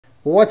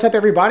What's up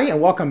everybody and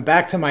welcome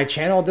back to my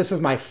channel. This is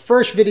my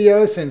first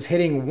video since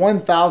hitting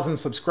 1,000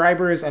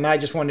 subscribers and I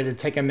just wanted to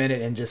take a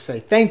minute and just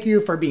say thank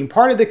you for being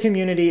part of the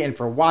community and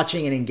for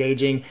watching and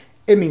engaging.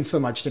 It means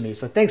so much to me,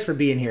 so thanks for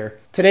being here.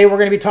 Today we're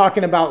going to be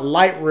talking about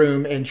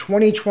Lightroom in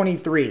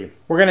 2023.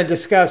 We're going to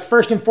discuss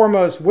first and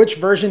foremost which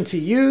version to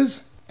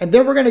use, and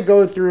then we're going to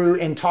go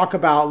through and talk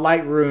about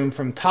Lightroom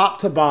from top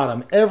to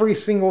bottom, every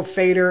single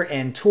fader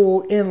and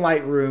tool in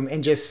Lightroom,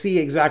 and just see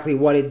exactly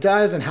what it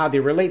does and how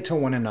they relate to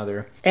one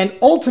another. And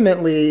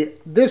ultimately,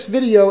 this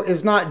video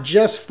is not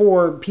just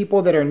for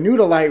people that are new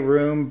to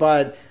Lightroom,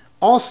 but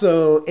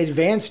also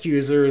advanced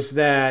users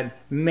that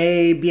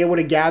may be able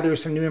to gather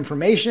some new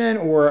information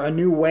or a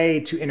new way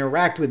to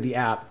interact with the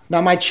app.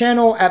 Now my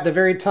channel at the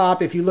very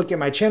top, if you look at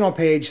my channel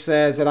page,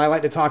 says that I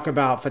like to talk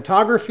about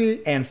photography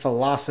and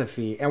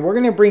philosophy. And we're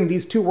gonna bring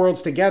these two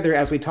worlds together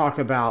as we talk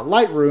about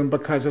Lightroom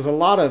because there's a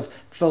lot of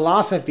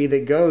philosophy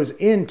that goes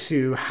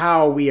into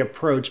how we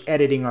approach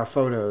editing our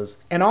photos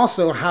and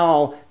also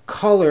how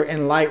color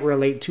and light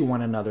relate to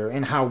one another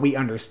and how we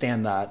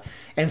understand that.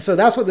 And so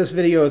that's what this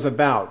video is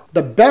about.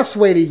 The best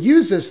way to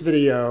use this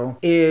video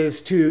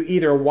is to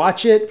either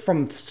watch it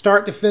from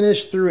start to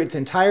finish through its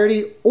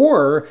entirety,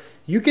 or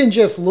you can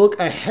just look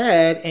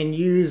ahead and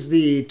use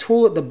the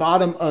tool at the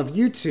bottom of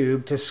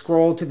YouTube to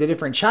scroll to the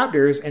different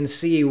chapters and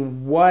see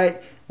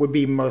what would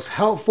be most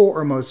helpful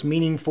or most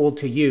meaningful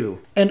to you.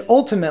 And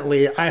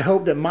ultimately, I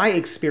hope that my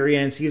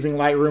experience using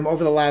Lightroom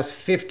over the last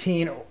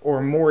 15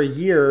 or more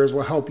years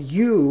will help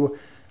you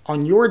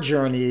on your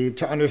journey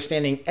to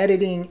understanding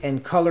editing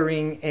and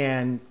coloring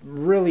and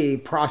really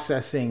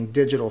processing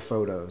digital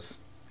photos.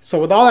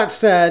 So with all that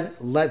said,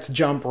 let's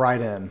jump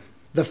right in.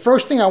 The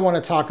first thing I want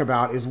to talk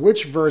about is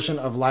which version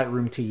of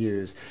Lightroom to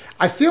use.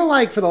 I feel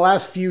like for the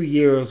last few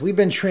years, we've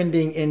been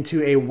trending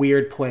into a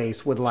weird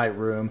place with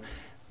Lightroom.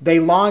 They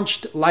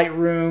launched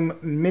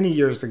Lightroom many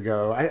years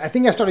ago. I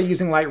think I started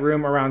using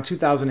Lightroom around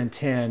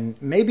 2010,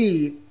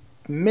 maybe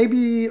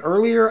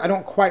earlier, I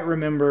don't quite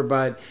remember,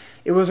 but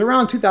it was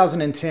around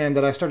 2010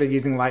 that I started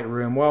using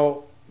Lightroom.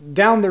 Well,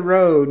 down the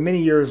road, many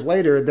years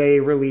later, they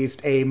released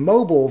a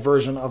mobile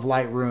version of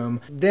Lightroom.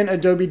 Then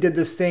Adobe did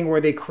this thing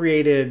where they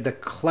created the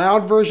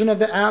cloud version of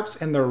the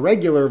apps and the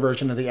regular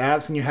version of the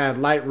apps, and you had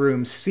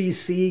Lightroom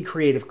CC,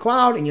 Creative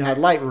Cloud, and you had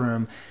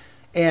Lightroom.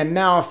 And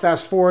now,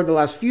 fast forward the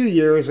last few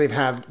years, they've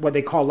had what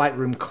they call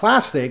Lightroom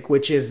Classic,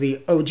 which is the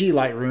OG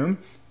Lightroom,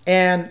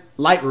 and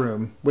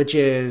Lightroom, which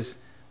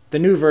is the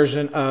new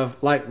version of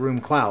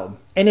Lightroom Cloud.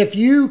 And if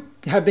you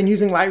have been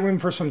using Lightroom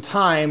for some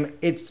time,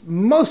 it's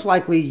most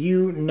likely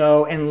you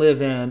know and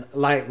live in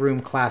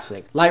Lightroom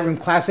Classic. Lightroom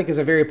Classic is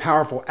a very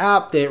powerful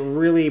app that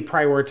really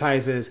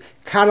prioritizes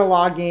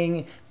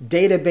cataloging,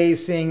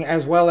 databasing,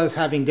 as well as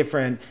having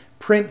different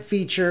print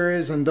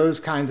features and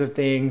those kinds of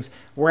things,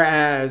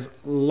 whereas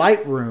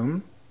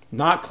Lightroom,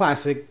 not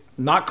Classic,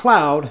 not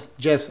Cloud,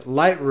 just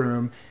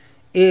Lightroom,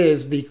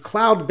 is the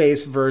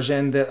cloud-based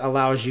version that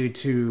allows you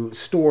to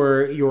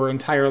store your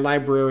entire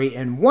library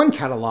in one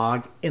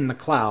catalog in the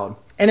cloud.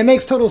 And it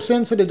makes total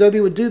sense that Adobe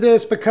would do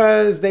this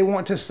because they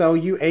want to sell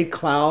you a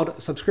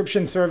cloud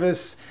subscription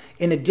service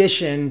in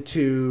addition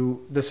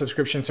to the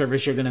subscription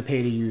service you're going to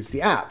pay to use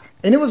the app.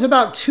 And it was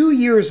about 2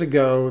 years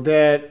ago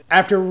that,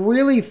 after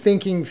really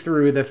thinking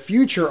through the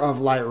future of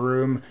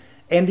Lightroom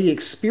and the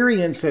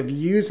experience of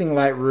using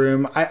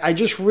Lightroom, I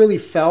just really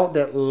felt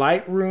that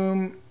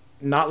Lightroom,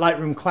 not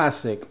Lightroom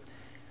Classic,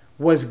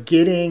 was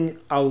getting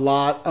a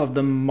lot of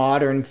the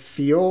modern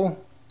feel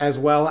as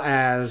well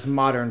as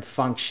modern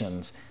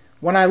functions.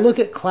 When I look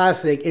at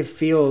Classic, it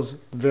feels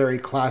very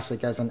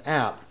classic as an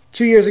app.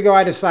 2 years ago,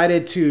 I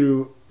decided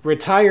to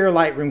retire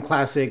Lightroom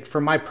Classic for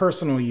my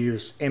personal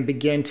use and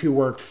begin to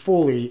work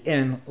fully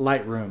in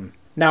Lightroom.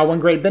 Now, one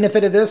great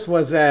benefit of this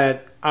was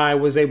that I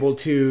was able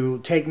to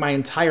take my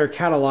entire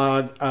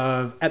catalog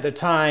of, at the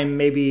time,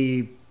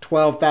 maybe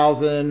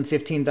 12,000,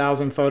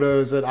 15,000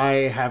 photos that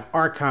I have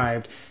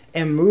archived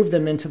and move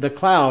them into the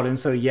cloud. And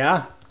so,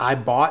 yeah, I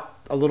bought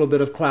a little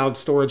bit of cloud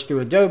storage through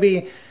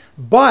Adobe.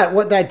 But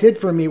what that did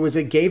for me was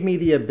it gave me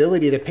the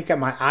ability to pick up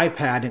my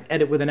iPad and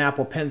edit with an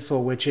Apple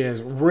Pencil, which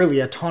is really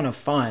a ton of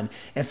fun.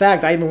 In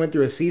fact, I even went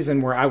through a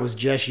season where I was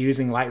just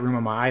using Lightroom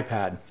on my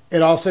iPad.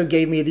 It also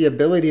gave me the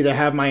ability to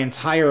have my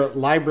entire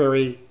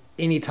library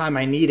anytime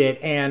I need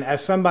it. And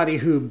as somebody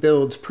who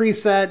builds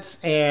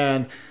presets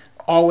and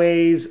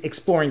always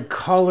exploring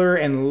color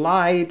and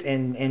light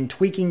and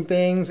tweaking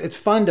things, it's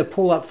fun to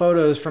pull up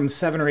photos from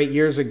 7 or 8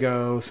 years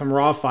ago, some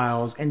raw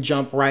files, and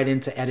jump right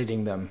into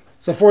editing them.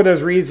 So for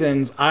those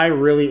reasons, I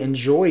really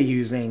enjoy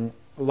using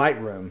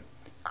Lightroom.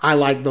 I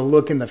like the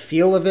look and the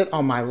feel of it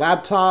on my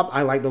laptop.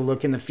 I like the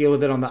look and the feel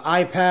of it on the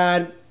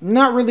iPad.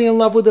 Not really in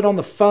love with it on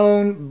the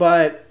phone,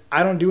 but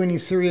I don't do any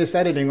serious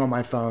editing on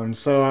my phone,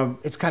 so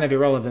it's kind of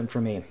irrelevant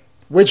for me.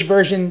 Which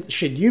version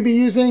should you be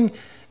using?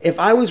 If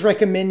I was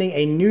recommending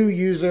a new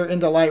user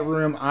into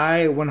Lightroom,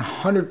 I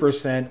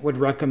 100% would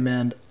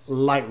recommend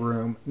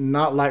Lightroom,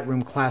 not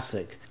Lightroom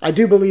Classic. I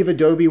do believe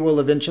Adobe will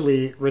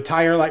eventually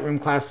retire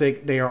Lightroom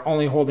Classic. They are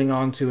only holding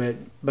on to it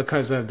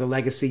because of the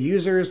legacy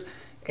users.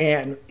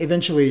 And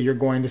eventually you're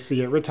going to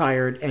see it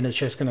retired and it's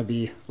just going to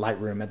be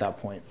Lightroom at that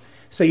point.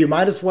 So you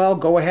might as well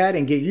go ahead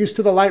and get used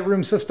to the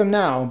Lightroom system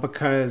now,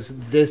 because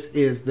this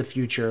is the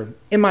future,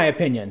 in my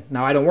opinion.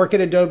 Now, I don't work at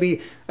Adobe.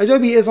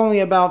 Adobe is only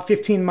about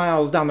 15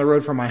 miles down the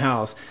road from my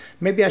house.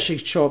 Maybe I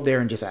should show up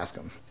there and just ask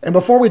them. And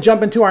before we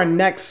jump into our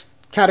next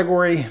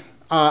category,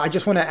 I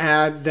just want to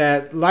add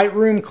that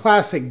Lightroom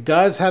Classic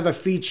does have a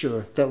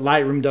feature that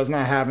Lightroom does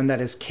not have, and that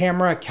is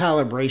camera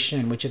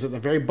calibration, which is at the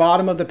very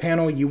bottom of the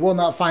panel. You will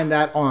not find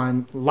that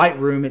on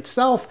Lightroom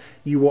itself.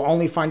 You will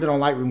only find it on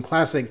Lightroom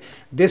Classic.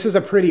 This is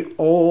a pretty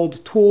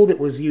old tool that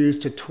was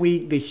used to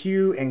tweak the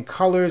hue and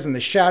colors and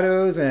the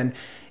shadows and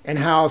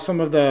how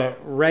some of the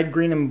red,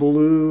 green, and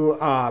blue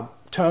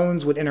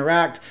tones would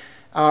interact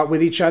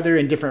with each other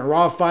in different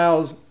raw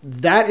files.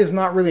 That is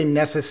not really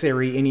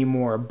necessary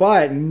anymore,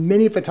 but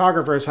many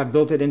photographers have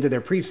built it into their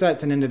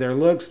presets and into their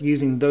looks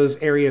using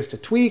those areas to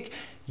tweak.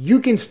 You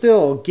can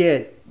still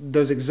get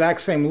those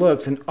exact same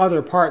looks in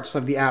other parts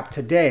of the app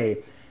today,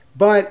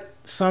 but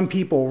some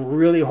people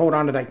really hold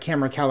on to that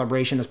camera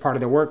calibration as part of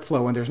their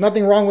workflow, and there's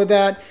nothing wrong with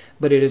that,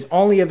 but it is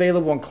only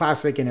available in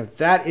Classic, and if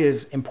that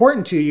is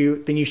important to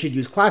you, then you should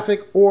use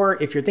Classic,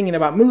 or if you're thinking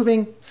about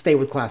moving, stay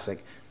with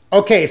Classic.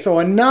 Okay, so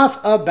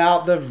enough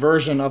about the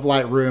version of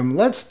Lightroom.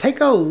 Let's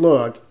take a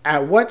look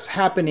at what's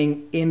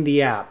happening in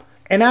the app.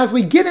 And as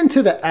we get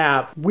into the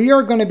app, we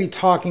are going to be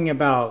talking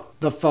about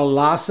the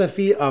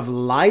philosophy of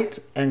light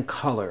and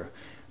color,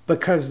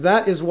 because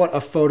that is what a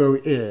photo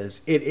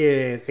is. It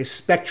is a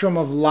spectrum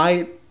of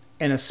light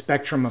and a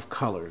spectrum of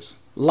colors.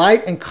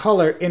 Light and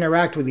color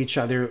interact with each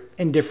other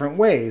in different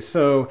ways.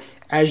 So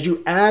as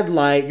you add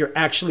light, you're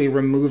actually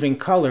removing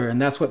color, and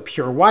that's what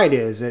pure white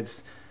is.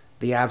 It's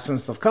the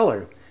absence of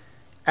color.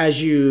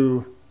 As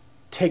you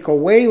take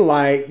away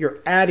light, you're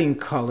adding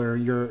color,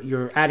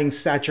 you're adding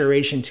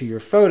saturation to your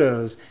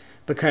photos,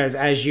 because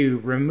as you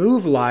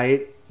remove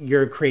light,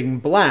 you're creating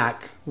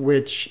black,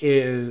 which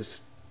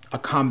is a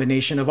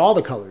combination of all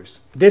the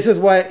colors. This is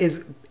what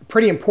is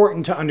pretty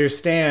important to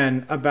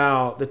understand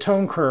about the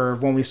tone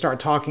curve when we start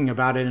talking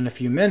about it in a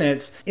few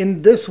minutes.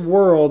 In this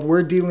world,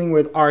 we're dealing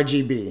with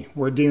RGB.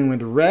 We're dealing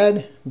with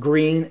red,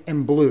 green,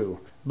 and blue.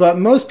 But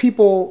most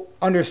people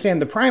understand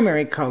the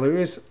primary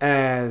colors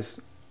as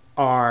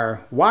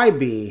are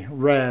YB,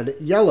 red,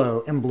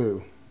 yellow, and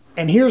blue.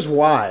 And here's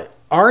why.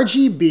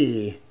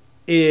 RGB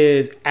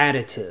is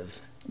additive.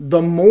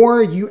 The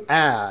more you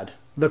add,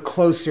 the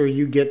closer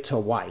you get to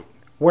white.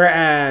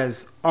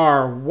 Whereas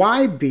our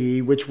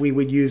YB, which we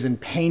would use in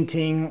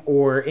painting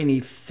or any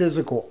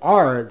physical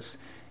arts,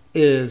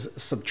 is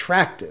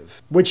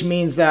subtractive, which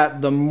means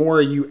that the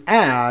more you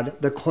add,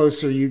 the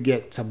closer you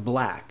get to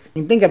black.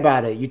 And think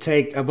about it. You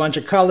take a bunch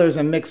of colors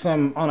and mix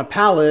them on a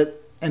palette,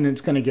 and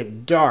it's going to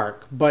get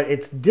dark. But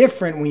it's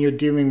different when you're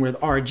dealing with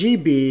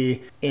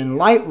RGB in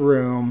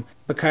Lightroom,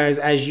 because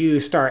as you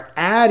start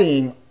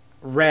adding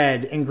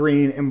red and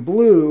green and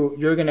blue,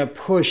 you're going to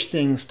push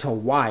things to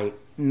white,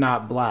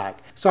 not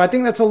black. So I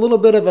think that's a little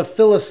bit of a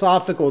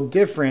philosophical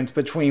difference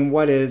between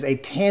what is a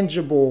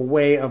tangible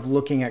way of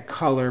looking at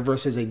color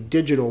versus a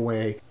digital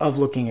way of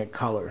looking at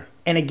color.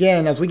 And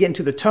again, as we get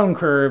into the tone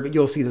curve,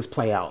 you'll see this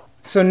play out.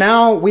 So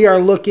now we are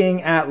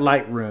looking at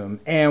Lightroom,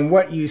 and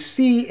what you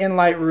see in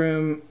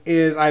Lightroom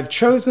is I've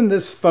chosen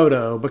this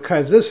photo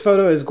because this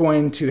photo is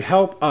going to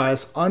help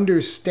us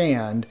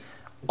understand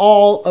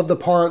all of the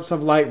parts of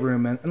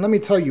Lightroom, and let me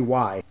tell you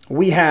why.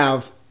 We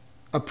have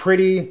a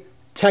pretty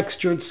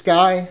textured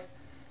sky.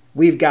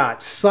 We've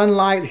got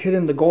sunlight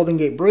hitting the Golden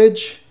Gate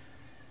Bridge.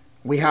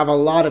 We have a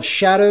lot of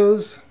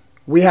shadows.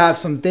 We have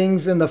some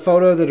things in the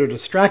photo that are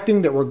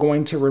distracting that we're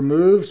going to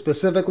remove,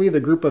 specifically the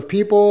group of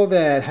people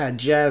that had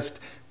just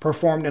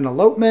performed an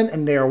elopement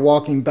and they are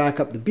walking back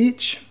up the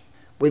beach.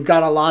 We've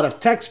got a lot of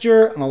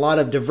texture and a lot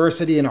of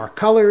diversity in our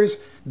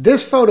colors.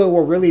 This photo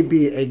will really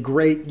be a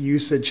great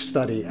usage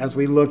study as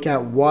we look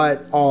at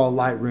what all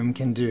Lightroom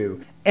can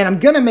do. And I'm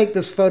going to make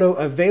this photo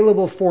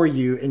available for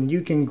you, and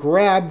you can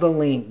grab the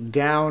link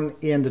down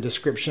in the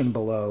description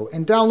below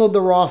and download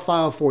the raw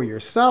file for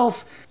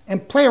yourself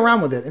and play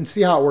around with it and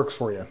see how it works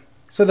for you.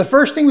 So the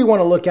first thing we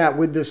want to look at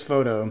with this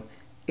photo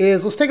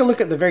is, let's take a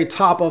look at the very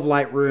top of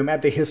Lightroom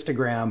at the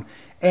histogram.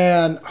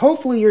 And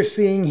hopefully you're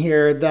seeing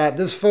here that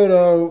this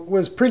photo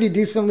was pretty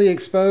decently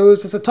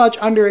exposed. It's a touch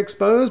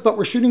underexposed, but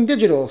we're shooting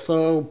digital,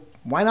 so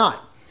why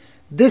not?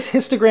 This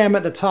histogram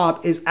at the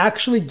top is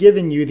actually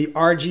giving you the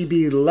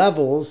RGB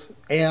levels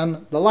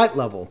and the light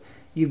level.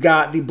 You've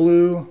got the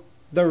blue,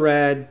 the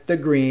red, the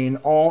green,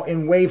 all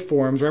in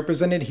waveforms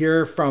represented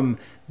here from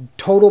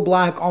total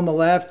black on the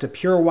left to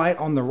pure white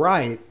on the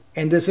right.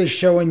 And this is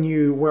showing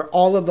you where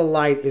all of the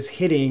light is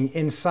hitting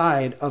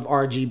inside of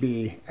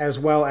RGB, as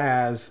well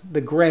as the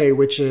gray,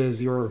 which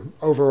is your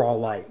overall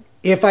light.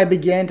 If I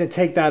begin to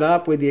take that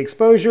up with the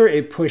exposure,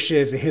 it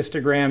pushes the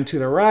histogram to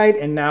the right.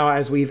 And now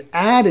as we've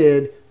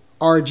added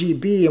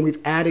RGB and we've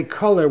added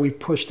color, we've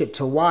pushed it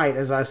to white.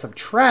 As I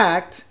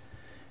subtract,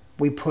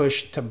 we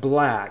push to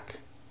black.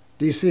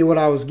 Do you see what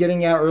I was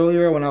getting at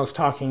earlier when I was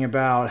talking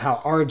about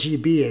how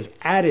RGB is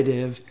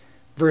additive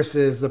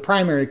versus the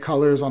primary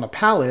colors on a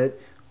palette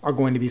are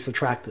going to be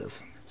subtractive.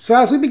 So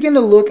as we begin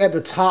to look at the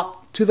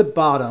top to the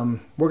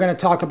bottom, we're going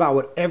to talk about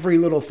what every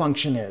little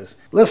function is.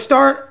 Let's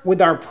start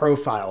with our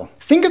profile.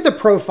 Think of the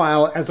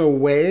profile as a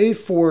way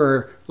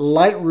for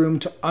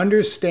Lightroom to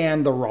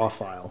understand the raw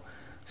file.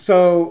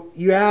 So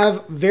you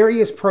have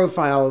various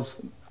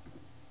profiles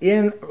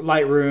in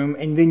Lightroom,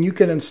 and then you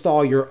can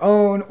install your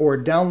own or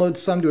download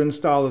some to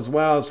install as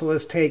well. So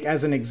let's take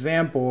as an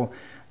example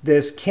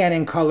this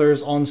Canon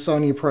Colors on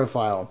Sony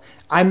profile.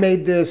 I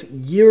made this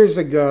years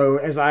ago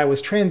as I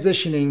was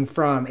transitioning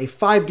from a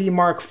 5D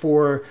Mark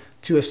IV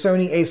to a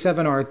Sony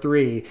a7R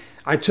III.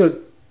 I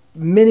took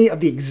many of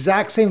the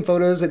exact same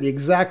photos at the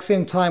exact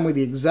same time with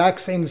the exact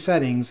same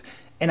settings,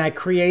 and I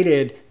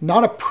created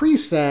not a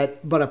preset,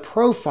 but a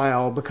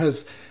profile,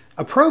 because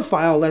a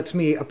profile lets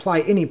me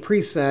apply any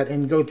preset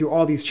and go through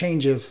all these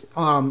changes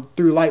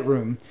through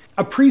Lightroom.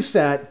 A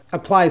preset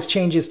applies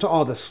changes to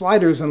all the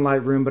sliders in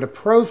Lightroom, but a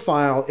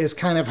profile is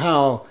kind of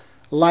how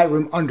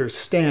Lightroom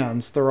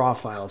understands the raw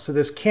file. So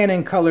this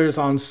Canon Colors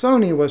on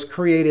Sony was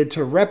created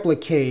to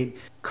replicate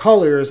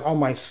colors on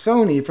my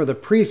Sony for the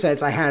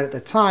presets I had at the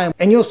time.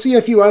 And you'll see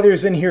a few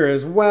others in here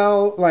as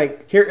well.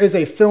 Like here is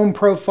a film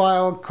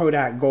profile,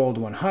 Kodak Gold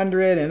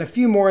 100, and a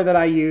few more that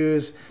I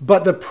use.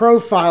 But the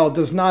profile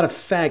does not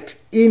affect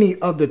any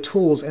of the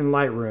tools in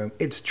Lightroom.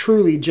 It's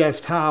truly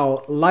just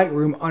how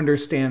Lightroom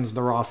understands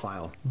the raw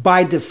file.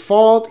 By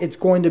default, it's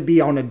going to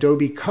be on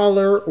Adobe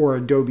Color or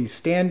Adobe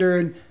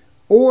Standard,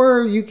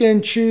 or you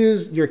can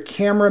choose your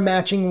camera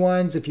matching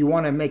ones if you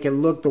want to make it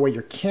look the way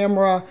your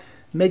camera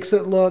makes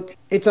it look.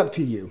 It's up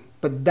to you,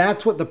 but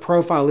that's what the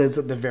profile is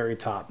at the very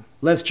top.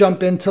 Let's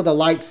jump into the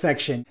light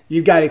section.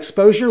 You've got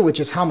exposure, which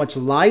is how much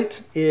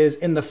light is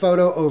in the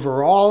photo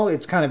overall.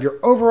 It's kind of your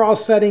overall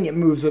setting. It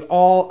moves it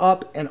all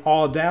up and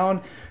all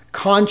down.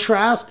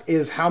 Contrast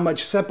is how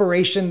much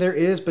separation there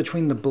is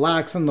between the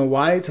blacks and the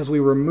whites. As we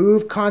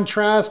remove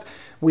contrast,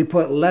 we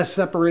put less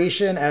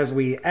separation. As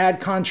we add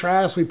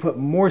contrast, we put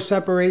more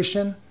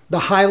separation. The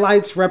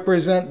highlights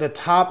represent the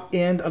top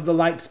end of the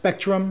light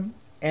spectrum.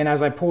 And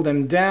as I pull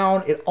them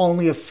down, it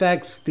only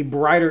affects the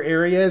brighter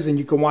areas, and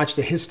you can watch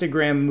the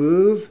histogram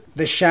move.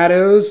 The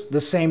shadows,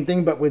 the same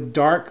thing, but with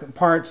dark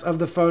parts of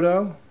the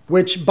photo.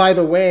 Which, by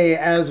the way,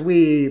 as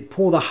we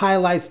pull the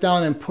highlights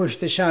down and push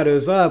the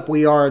shadows up,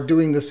 we are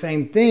doing the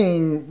same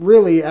thing,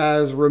 really,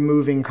 as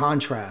removing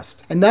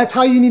contrast. And that's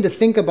how you need to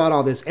think about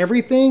all this.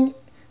 Everything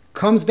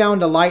comes down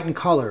to light and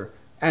color.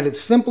 At its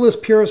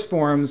simplest, purest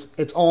forms,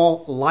 it's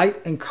all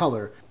light and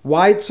color.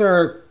 Whites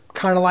are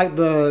kind of like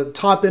the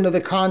top end of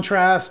the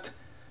contrast.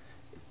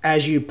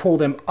 As you pull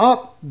them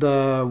up,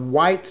 the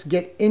whites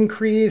get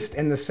increased,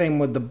 and the same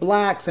with the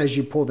blacks. As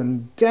you pull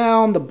them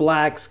down, the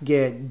blacks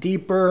get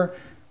deeper.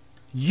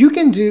 You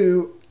can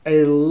do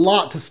a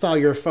lot to style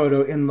your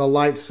photo in the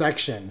light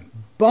section,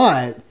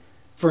 but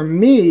for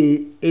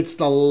me, it's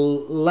the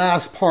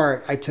last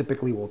part I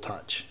typically will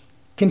touch.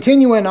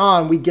 Continuing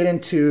on, we get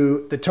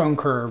into the tone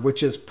curve,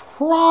 which is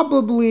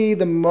probably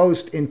the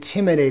most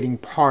intimidating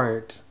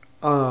part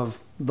of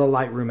the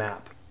Lightroom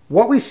app.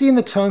 What we see in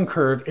the tone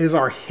curve is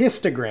our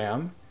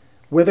histogram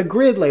with a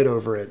grid laid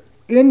over it.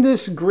 In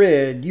this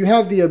grid, you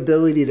have the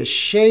ability to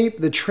shape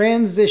the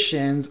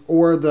transitions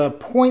or the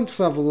points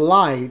of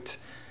light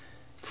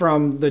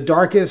from the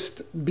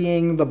darkest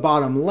being the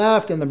bottom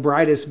left and the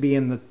brightest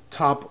being the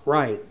top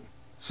right.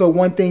 So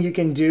one thing you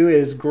can do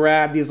is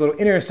grab these little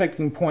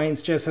intersecting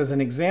points just as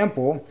an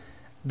example.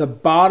 The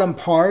bottom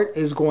part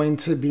is going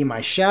to be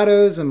my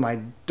shadows and my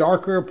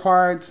darker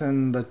parts,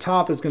 and the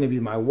top is going to be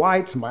my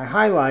whites and my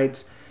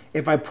highlights.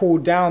 If I pull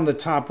down the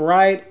top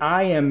right,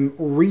 I am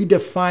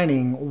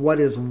redefining what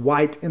is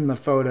white in the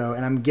photo,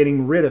 and I'm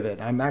getting rid of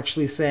it. I'm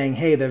actually saying,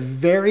 hey, the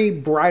very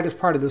brightest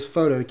part of this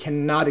photo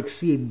cannot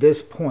exceed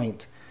this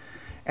point.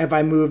 If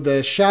I move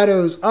the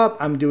shadows up,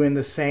 I'm doing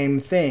the same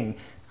thing.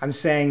 I'm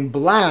saying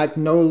black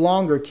no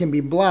longer can be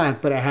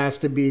black, but it has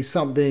to be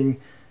something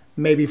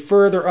maybe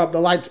further up the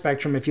light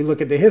spectrum. If you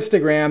look at the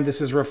histogram,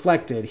 this is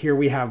reflected. Here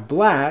we have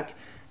black.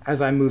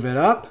 As I move it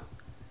up,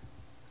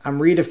 I'm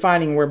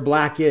redefining where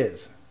black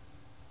is.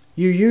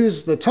 You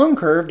use the tone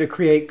curve to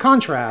create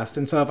contrast.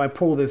 And so if I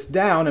pull this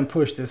down and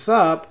push this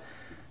up,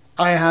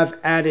 I have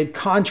added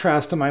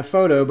contrast to my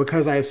photo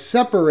because I have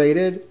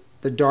separated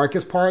the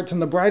darkest parts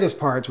and the brightest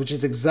parts, which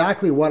is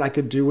exactly what I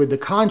could do with the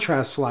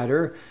contrast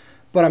slider,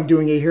 but I'm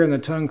doing it here in the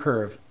tone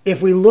curve.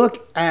 If we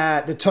look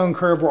at the tone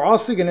curve, we're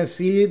also going to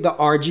see the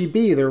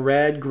RGB, the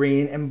red,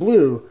 green, and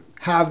blue,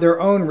 have their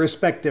own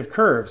respective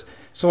curves.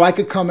 So I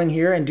could come in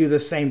here and do the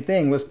same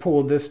thing. Let's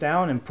pull this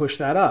down and push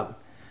that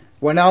up.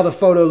 Well, now the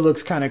photo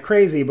looks kind of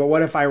crazy, but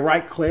what if I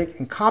right click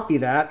and copy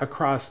that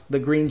across the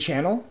green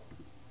channel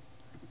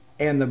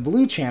and the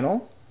blue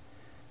channel?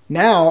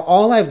 Now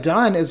all I've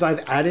done is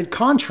I've added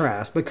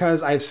contrast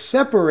because I've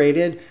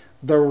separated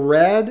the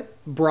red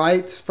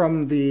brights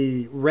from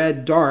the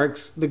red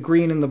darks, the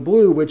green and the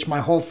blue, which my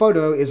whole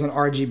photo is an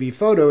RGB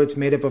photo. It's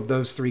made up of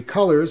those three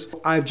colors.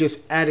 I've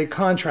just added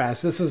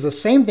contrast. This is the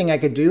same thing I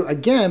could do,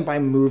 again, by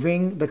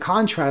moving the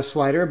contrast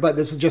slider, but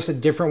this is just a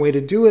different way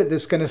to do it.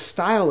 This is going to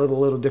style it a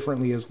little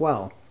differently as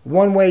well.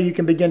 One way you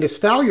can begin to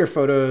style your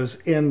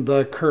photos in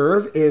the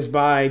curve is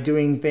by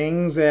doing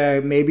things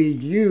that maybe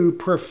you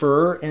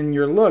prefer in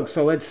your look.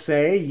 So let's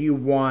say you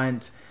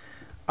want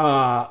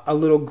a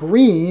little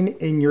green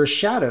in your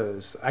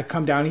shadows. I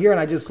come down here and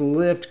I just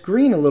lift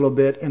green a little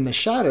bit in the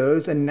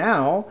shadows, and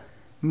now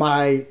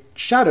my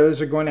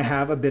shadows are going to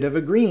have a bit of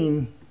a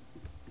green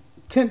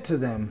tint to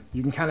them.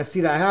 You can kind of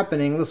see that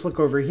happening. Let's look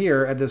over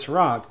here at this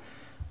rock.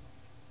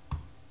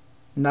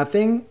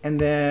 Nothing, and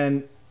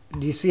then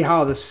do you see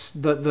how the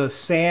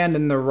sand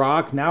and the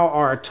rock now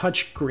are a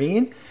touch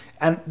green?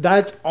 And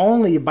that's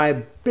only by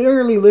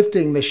barely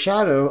lifting the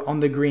shadow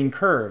on the green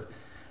curve.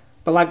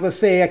 But like, let's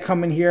say I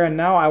come in here and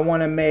now I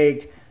want to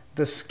make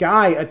the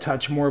sky a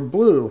touch more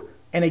blue.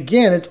 And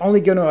again, it's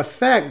only going to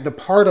affect the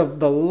part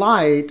of the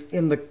light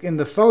in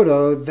the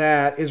photo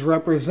that is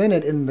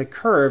represented in the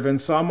curve.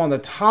 And so I'm on the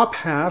top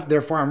half,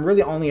 therefore I'm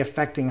really only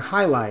affecting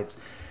highlights.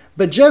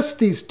 But just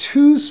these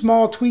two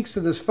small tweaks to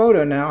this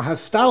photo now have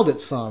styled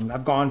it some.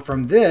 I've gone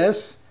from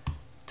this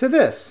to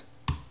this.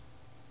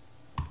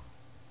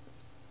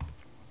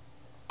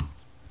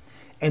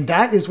 And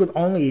that is with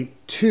only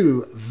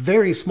two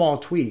very small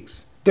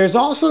tweaks. There's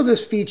also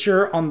this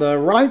feature on the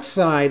right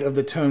side of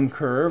the tone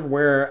curve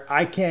where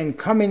I can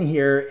come in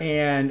here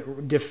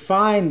and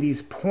define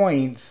these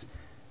points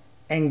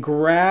and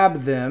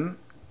grab them,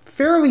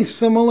 fairly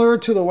similar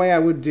to the way I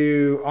would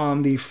do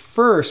on the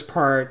first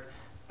part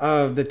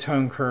of the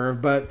tone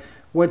curve. But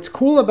what's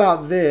cool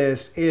about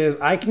this is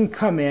I can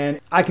come in,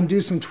 I can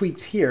do some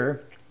tweaks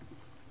here,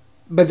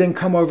 but then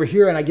come over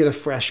here and I get a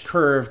fresh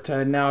curve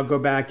to now go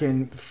back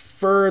and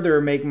further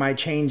make my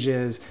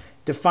changes,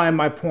 define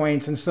my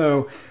points. And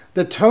so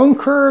the tone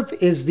curve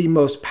is the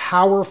most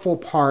powerful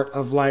part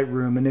of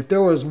Lightroom. And if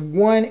there was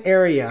one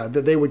area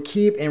that they would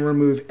keep and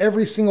remove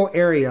every single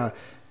area,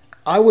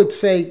 I would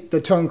say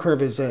the tone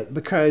curve is it.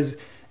 Because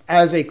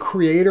as a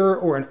creator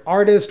or an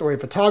artist or a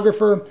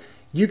photographer,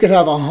 you could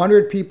have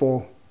 100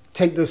 people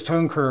take this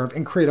tone curve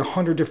and create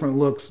 100 different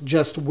looks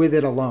just with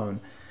it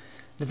alone.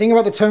 The thing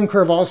about the tone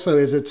curve also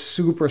is it's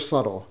super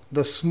subtle.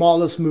 The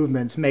smallest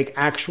movements make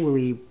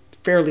actually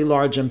fairly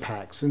large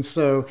impacts. And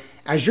so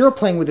as you're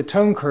playing with the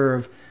tone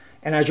curve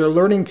and as you're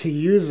learning to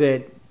use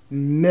it,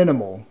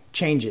 minimal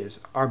changes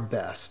are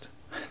best.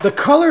 The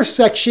color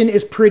section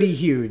is pretty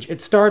huge.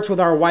 It starts with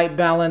our white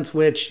balance,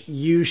 which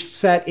you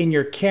set in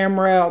your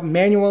camera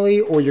manually,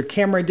 or your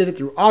camera did it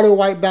through auto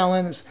white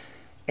balance.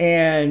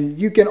 And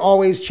you can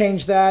always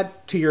change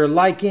that to your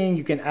liking.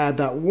 You can add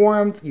that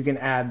warmth, you can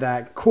add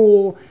that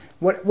cool,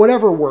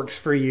 whatever works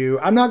for you.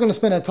 I'm not going to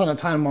spend a ton of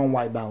time on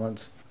white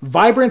balance.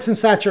 Vibrance and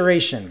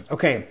saturation.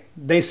 Okay,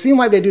 they seem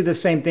like they do the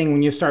same thing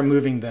when you start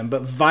moving them,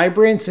 but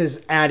vibrance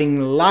is adding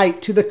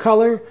light to the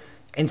color,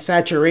 and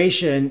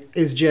saturation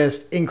is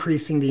just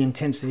increasing the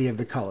intensity of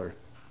the color.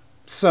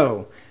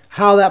 So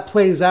how that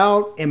plays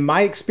out in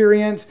my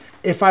experience,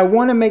 if I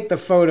want to make the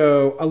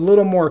photo a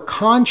little more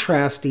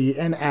contrasty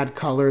and add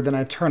color, then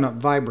I turn up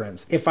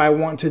vibrance. If I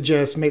want to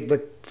just make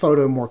the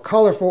photo more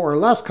colorful or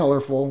less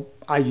colorful,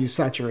 I use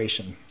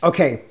saturation.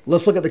 Okay,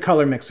 let's look at the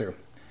color mixer.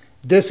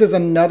 This is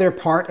another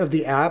part of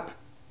the app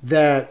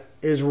that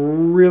is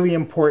really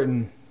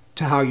important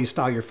to how you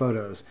style your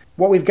photos.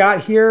 What we've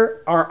got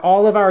here are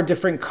all of our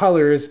different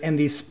colors and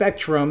these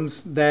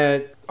spectrums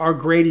that are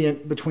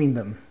gradient between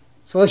them.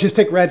 So let's just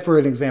take red for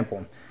an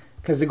example,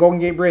 because the Golden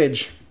Gate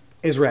Bridge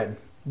is red.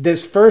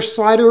 This first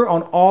slider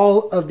on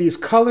all of these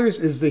colors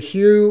is the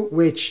hue,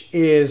 which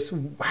is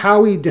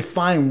how we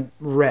define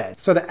red.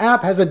 So the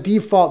app has a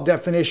default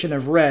definition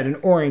of red and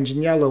orange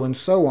and yellow and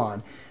so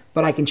on.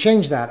 But I can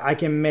change that. I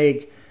can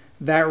make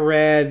that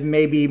red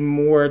maybe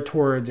more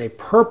towards a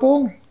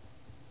purple,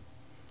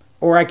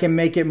 or I can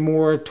make it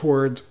more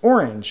towards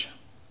orange.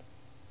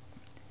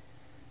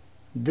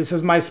 This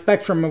is my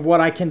spectrum of what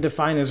I can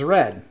define as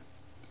red.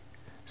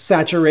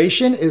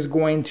 Saturation is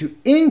going to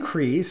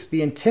increase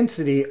the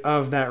intensity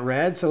of that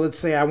red. So let's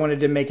say I wanted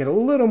to make it a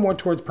little more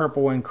towards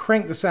purple and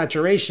crank the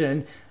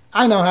saturation.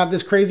 I now have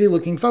this crazy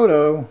looking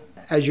photo,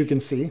 as you can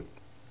see.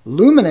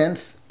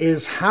 Luminance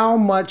is how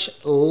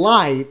much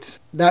light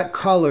that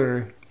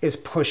color is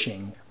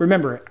pushing.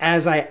 Remember,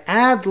 as I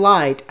add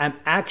light, I'm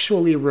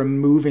actually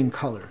removing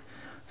color.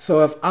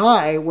 So if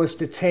I was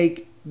to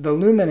take the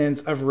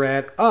luminance of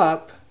red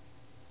up,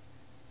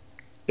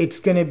 it's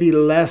going to be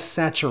less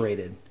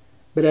saturated.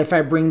 But if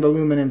I bring the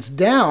luminance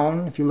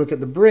down, if you look at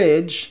the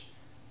bridge,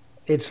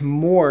 it's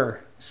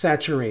more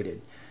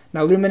saturated.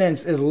 Now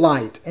luminance is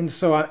light, and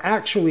so I'm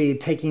actually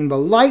taking the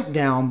light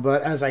down,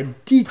 but as I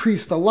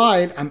decrease the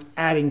light, I'm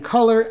adding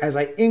color. As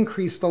I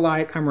increase the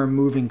light, I'm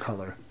removing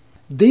color.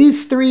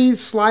 These three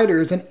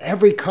sliders in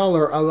every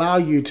color allow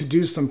you to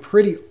do some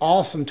pretty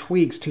awesome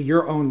tweaks to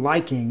your own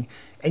liking,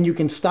 and you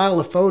can style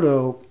a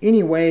photo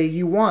any way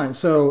you want.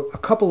 So a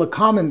couple of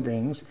common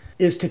things.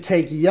 is to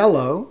take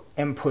yellow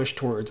and push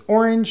towards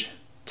orange,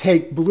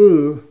 take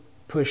blue,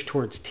 push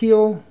towards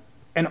teal,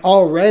 and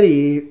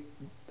already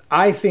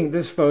I think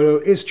this photo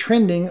is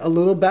trending a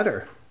little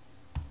better.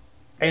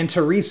 And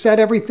to reset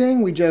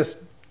everything, we just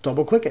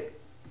double click it.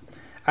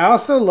 I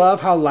also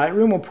love how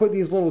Lightroom will put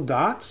these little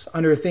dots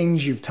under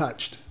things you've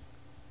touched.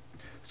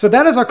 So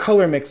that is our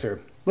color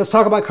mixer. Let's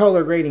talk about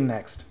color grading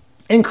next.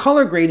 In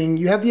color grading,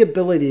 you have the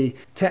ability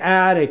to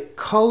add a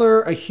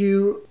color, a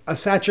hue, a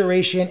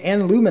saturation,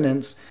 and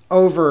luminance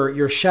over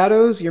your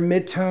shadows, your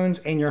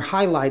midtones, and your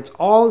highlights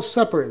all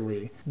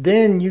separately.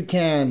 Then you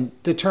can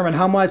determine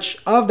how much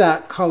of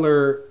that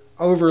color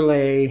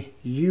overlay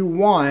you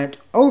want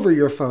over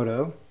your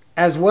photo,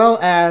 as well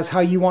as how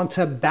you want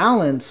to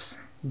balance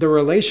the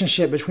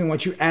relationship between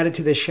what you added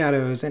to the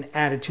shadows and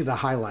added to the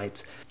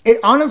highlights. It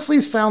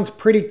honestly sounds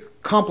pretty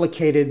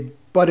complicated,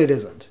 but it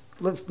isn't.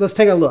 Let's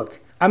take a look.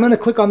 I'm going to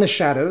click on the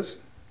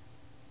shadows.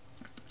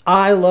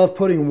 I love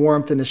putting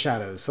warmth in the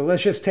shadows, so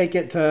let's just take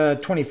it to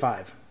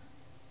 25.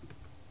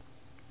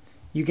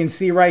 You can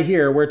see right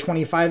here where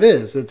 25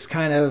 is. It's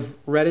kind of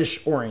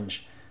reddish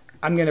orange.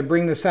 I'm going to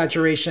bring the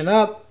saturation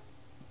up.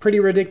 Pretty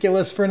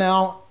ridiculous for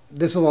now.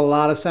 This is a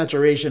lot of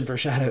saturation for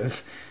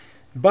shadows,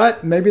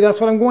 but maybe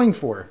that's what I'm going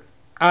for.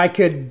 I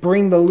could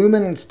bring the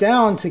luminance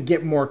down to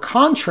get more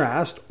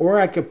contrast, or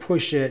I could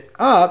push it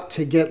up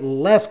to get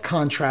less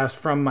contrast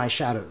from my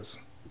shadows.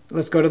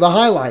 Let's go to the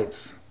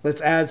highlights.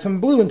 Let's add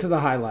some blue into the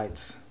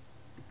highlights.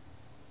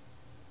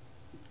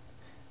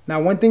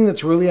 Now, one thing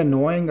that's really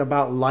annoying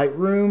about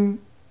Lightroom,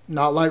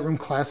 not Lightroom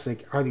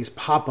Classic, are these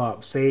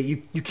pop-ups.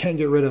 You can't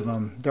get rid of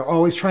them. They're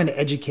always trying to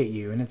educate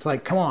you, and it's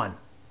like, come on,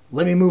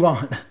 let me move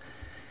on.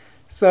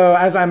 So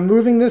as I'm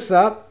moving this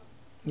up,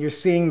 you're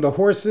seeing the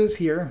horses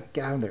here.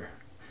 Get out of there.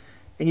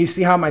 And you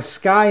see how my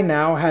sky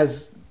now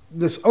has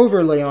this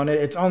overlay on it.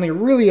 It's only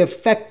really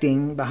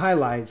affecting the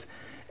highlights.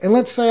 And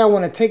let's say I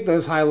want to take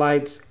those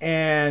highlights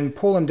and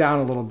pull them down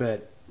a little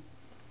bit.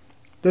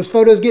 This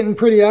photo is getting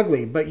pretty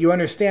ugly, but you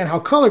understand how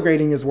color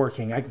grading is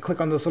working. I can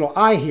click on this little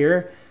eye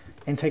here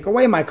and take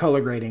away my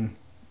color grading.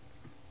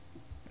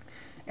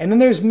 And then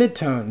there's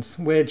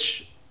midtones,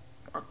 which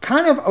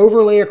kind of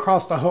overlay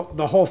across the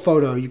whole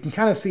photo. You can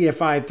kind of see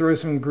if I throw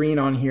some green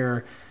on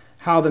here,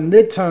 how the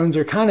midtones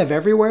are kind of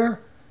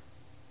everywhere.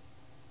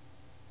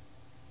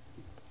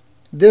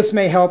 This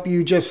may help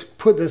you just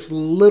put this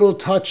little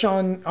touch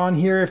on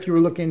here if you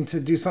were looking to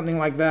do something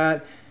like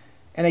that.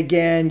 And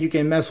again, you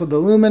can mess with the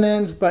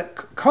luminance,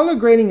 but color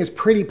grading is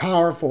pretty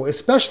powerful,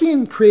 especially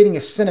in creating a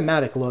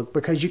cinematic look,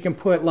 because you can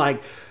put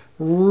like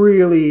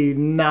really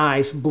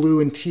nice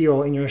blue and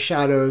teal in your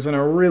shadows and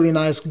a really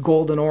nice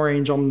golden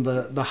orange on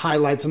the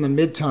highlights and the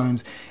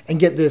midtones and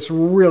get this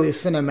really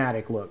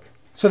cinematic look.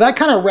 So that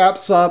kind of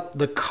wraps up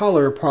the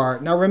color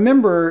part. Now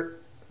remember,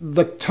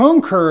 the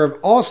tone curve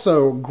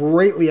also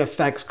greatly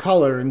affects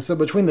color. And so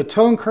between the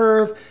tone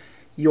curve,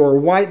 your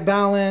white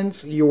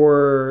balance,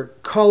 your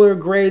color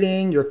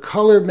grading, your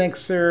color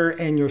mixer,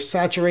 and your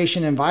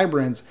saturation and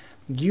vibrance,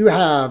 you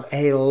have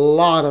a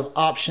lot of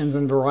options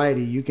and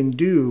variety you can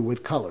do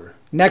with color.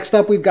 Next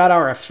up, we've got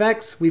our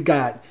effects. We've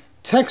got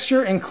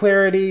texture and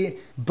clarity.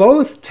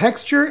 Both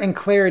texture and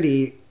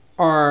clarity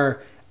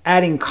are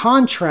adding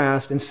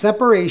contrast and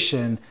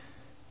separation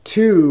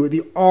to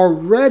the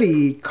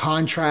already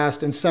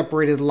contrast and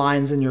separated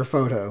lines in your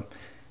photo.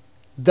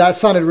 That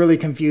sounded really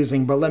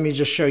confusing, but let me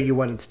just show you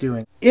what it's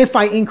doing. If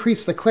I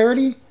increase the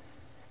clarity,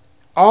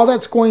 all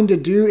that's going to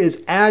do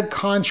is add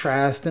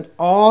contrast in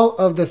all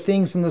of the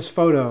things in this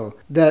photo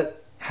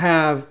that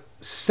have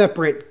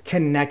separate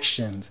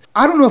connections.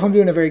 I don't know if I'm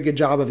doing a very good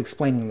job of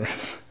explaining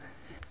this.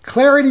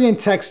 Clarity and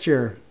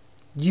texture,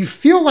 you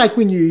feel like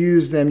when you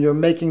use them, you're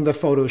making the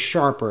photo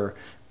sharper,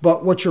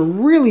 but what you're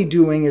really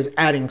doing is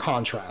adding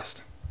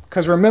contrast.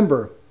 Because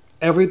remember,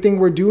 everything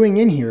we're doing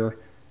in here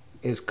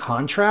is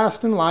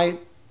contrast and light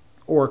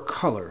or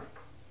color.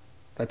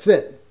 That's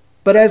it.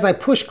 But as I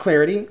push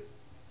clarity,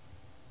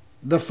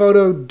 the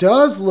photo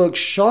does look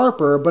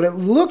sharper, but it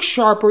looks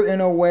sharper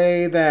in a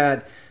way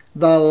that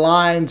the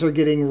lines are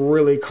getting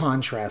really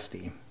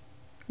contrasty.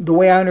 The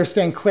way I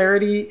understand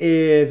clarity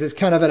is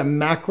kind of at a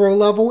macro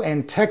level,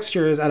 and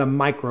texture is at a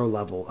micro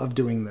level of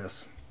doing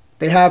this.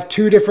 They have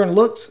two different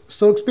looks,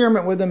 so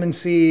experiment with them and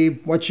see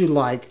what you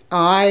like.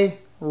 I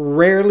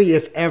rarely,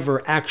 if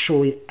ever,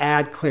 actually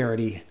add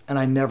clarity, and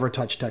I never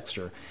touch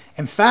texture.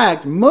 In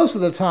fact, most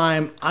of the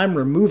time, I'm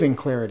removing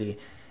clarity.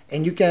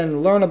 And you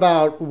can learn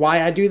about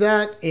why I do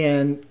that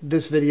in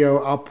this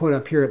video I'll put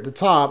up here at the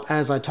top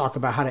as I talk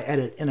about how to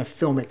edit in a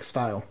filmic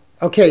style.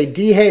 Okay,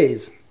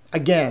 Dehaze.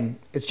 Again,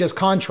 it's just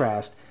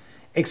contrast,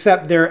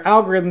 except their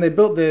algorithm, they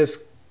built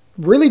this,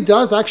 really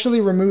does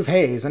actually remove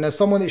haze. And as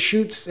someone that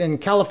shoots in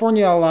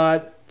California a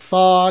lot,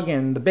 fog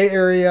and the Bay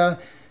Area,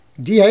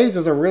 Dehaze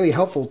is a really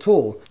helpful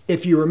tool.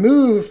 If you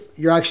remove,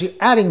 you're actually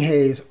adding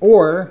haze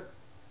or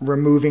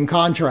removing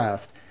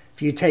contrast.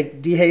 If you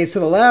take Dehaze to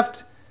the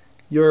left,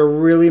 you're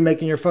really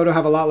making your photo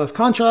have a lot less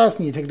contrast,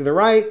 and you take it to the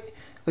right,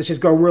 let's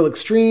just go real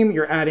extreme,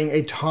 you're adding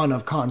a ton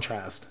of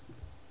contrast.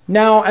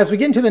 Now, as we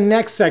get into the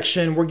next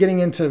section, we're getting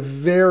into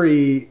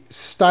very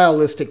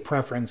stylistic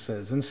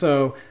preferences. And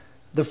so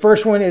the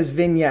first one is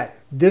Vignette.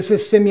 This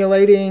is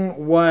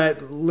simulating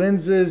what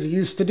lenses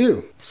used to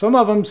do. Some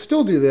of them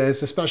still do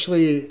this,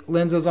 especially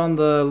lenses on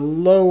the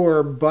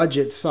lower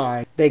budget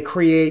side. They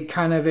create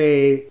kind of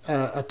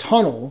a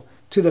tunnel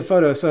to the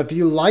photo. So if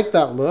you like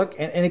that look,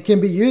 and it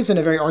can be used in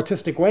a very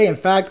artistic way. In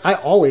fact, I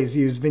always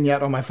use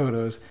Vignette on my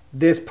photos.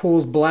 This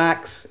pulls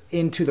blacks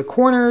into the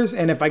corners,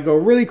 and if I go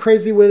really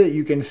crazy with it,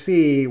 you can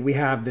see we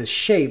have this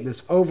shape,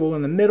 this oval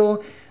in the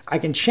middle. I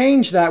can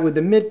change that with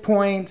the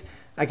midpoint.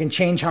 I can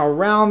change how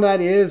round that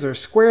is or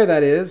square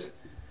that is.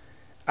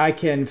 I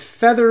can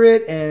feather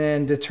it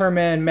and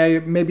determine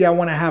maybe I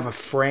want to have a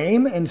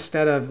frame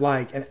instead of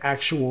like an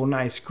actual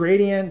nice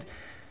gradient.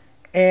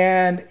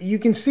 And you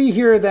can see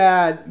here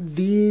that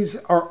these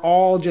are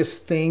all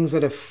just things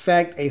that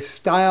affect a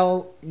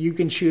style you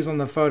can choose on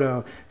the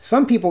photo.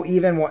 Some people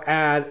even will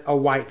add a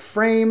white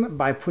frame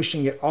by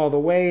pushing it all the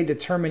way,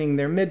 determining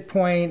their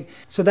midpoint.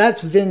 So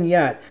that's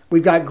Vignette.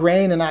 We've got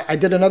grain, and I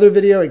did another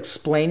video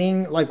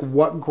explaining like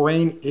what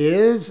grain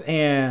is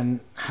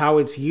and how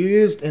it's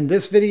used. In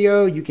this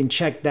video, you can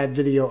check that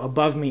video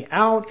above me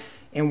out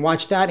and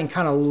watch that and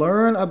kind of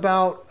learn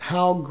about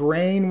how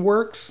grain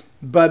works.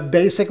 But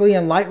basically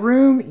in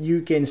Lightroom,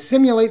 you can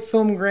simulate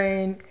film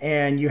grain,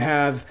 and you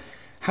have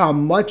how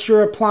much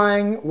you're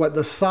applying, what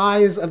the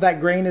size of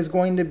that grain is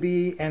going to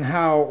be, and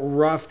how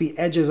rough the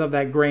edges of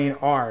that grain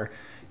are.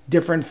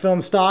 Different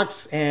film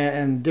stocks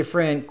and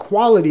different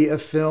quality of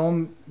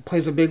film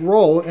plays a big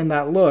role in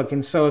that look.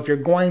 And so if you're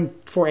going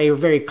for a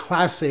very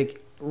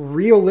classic,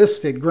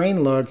 realistic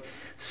grain look,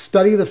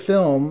 study the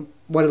film,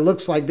 what it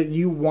looks like that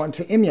you want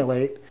to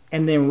emulate,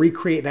 and then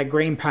recreate that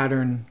grain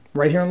pattern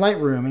right here in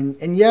Lightroom.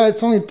 And yeah,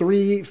 it's only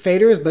 3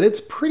 faders, but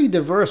it's pretty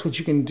diverse what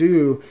you can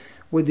do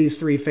with these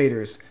 3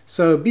 faders.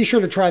 So be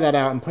sure to try that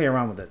out and play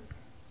around with it.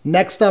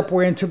 Next up,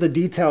 we're into the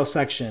detail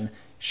section.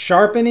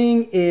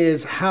 Sharpening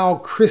is how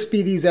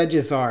crispy these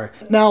edges are.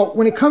 Now,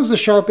 when it comes to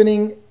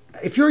sharpening,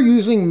 if you're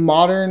using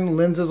modern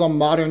lenses on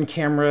modern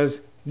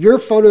cameras, your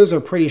photos are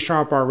pretty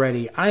sharp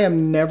already. I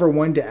am never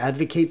one to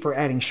advocate for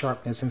adding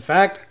sharpness. In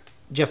fact,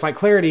 just like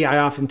clarity, I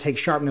often take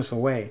sharpness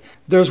away.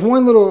 There's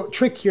one little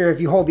trick here.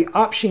 If you hold the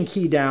Option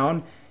key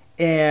down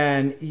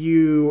and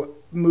you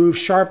move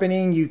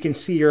sharpening, you can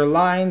see your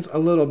lines a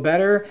little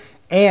better.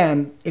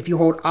 And if you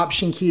hold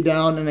Option key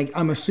down, and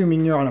I'm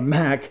assuming you're on a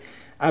Mac,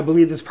 I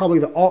believe that's probably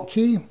the Alt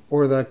key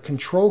or the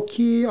Control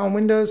key on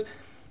Windows.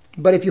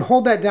 But if you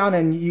hold that down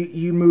and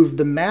you move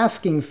the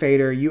masking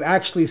fader, you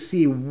actually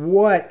see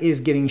what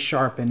is getting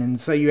sharpened. And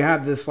so you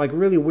have this like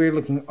really weird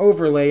looking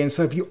overlay. And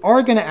so if you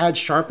are going to add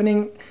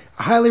sharpening,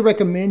 I highly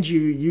recommend you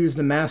use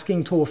the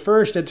masking tool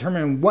first to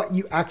determine what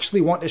you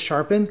actually want to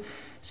sharpen.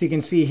 So you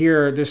can see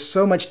here, there's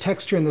so much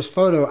texture in this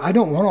photo. I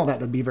don't want all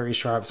that to be very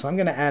sharp, so I'm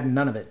going to add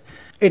none of it.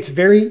 It's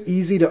very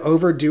easy to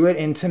overdo it.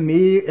 And to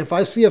me, if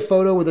I see a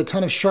photo with a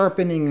ton of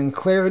sharpening and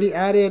clarity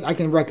added, I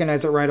can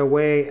recognize it right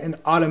away. And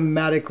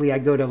automatically I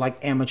go to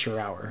like amateur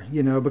hour,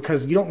 you know,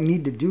 because you don't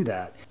need to do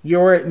that.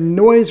 Your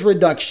noise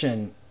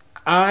reduction,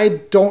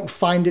 I don't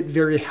find it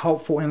very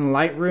helpful in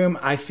Lightroom.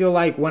 I feel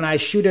like when I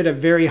shoot at a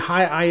very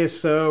high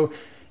ISO,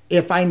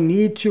 if I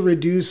need to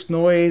reduce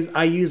noise,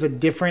 I use a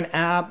different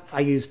app.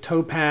 I use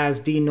Topaz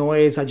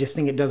Denoise. I just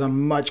think it does a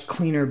much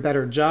cleaner,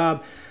 better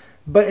job.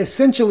 But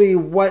essentially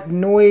what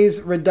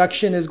noise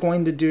reduction is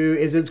going to do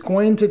is it's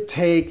going to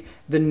take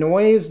the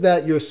noise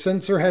that your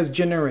sensor has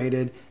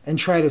generated and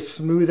try to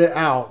smooth it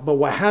out. But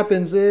what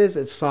happens is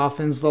it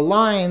softens the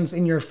lines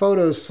in your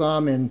photos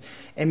some and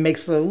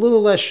makes it a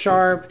little less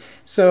sharp.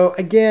 So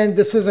again,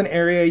 this is an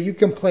area you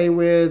can play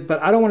with,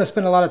 but I don't want to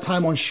spend a lot of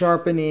time on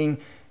sharpening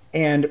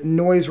and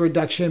noise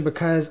reduction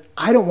because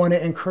I don't want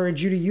to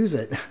encourage you to use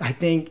it. I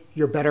think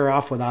you're better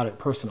off without it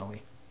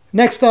personally.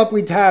 Next up,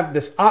 we have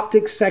this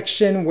optics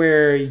section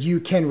where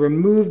you can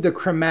remove the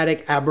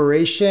chromatic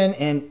aberration,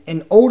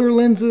 and older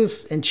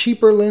lenses and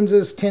cheaper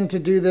lenses tend to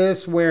do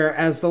this, where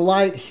as the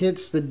light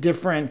hits the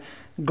different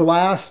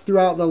glass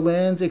throughout the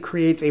lens, it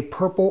creates a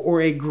purple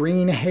or a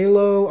green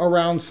halo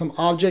around some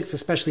objects,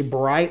 especially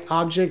bright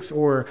objects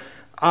or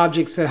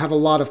objects that have a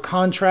lot of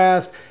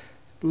contrast.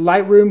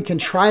 Lightroom can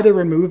try to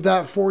remove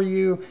that for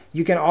you.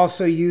 You can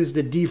also use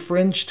the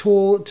defringe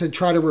tool to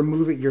try to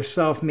remove it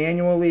yourself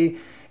manually.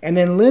 And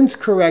then lens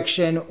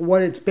correction,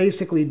 what it's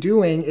basically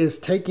doing is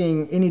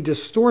taking any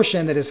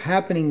distortion that is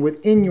happening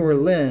within your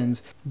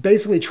lens,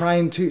 basically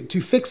trying to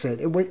fix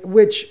it,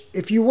 which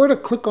if you were to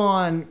click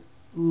on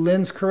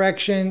lens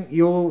correction,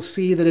 you'll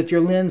see that if your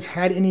lens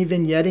had any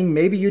vignetting,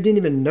 maybe you didn't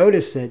even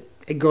notice it,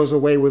 it goes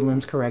away with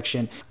lens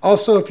correction.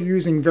 Also, if you're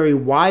using very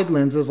wide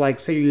lenses, like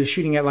say you're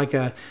shooting at like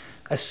a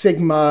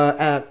Sigma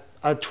at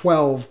a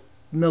 12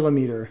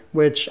 millimeter,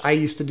 which I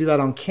used to do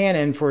that on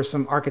Canon for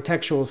some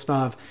architectural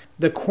stuff,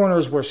 the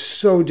corners were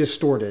so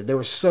distorted. They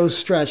were so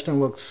stretched and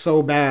looked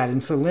so bad.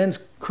 And so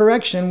lens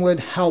correction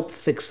would help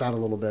fix that a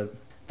little bit.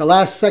 The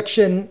last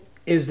section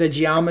is the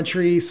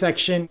geometry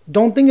section.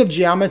 Don't think of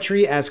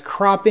geometry as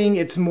cropping.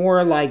 It's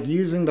more like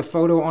using the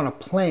photo on a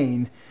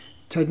plane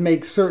to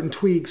make certain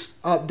tweaks,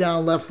 up,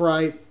 down, left,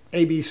 right,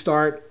 A-B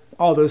start,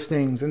 all those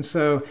things. And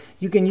so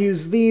you can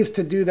use these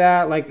to do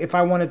that. Like if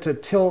I wanted to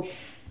tilt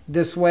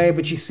this way,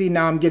 but you see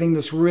now I'm getting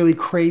this really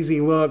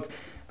crazy look,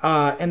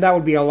 and that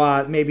would be a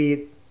lot,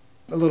 maybe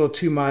a little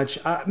too much.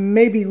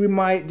 Maybe we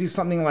might do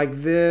something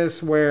like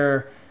this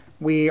where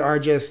we are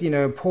just, you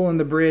know, pulling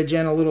the bridge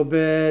in a little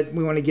bit.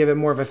 We want to give it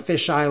more of a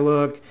fisheye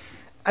look.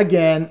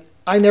 Again,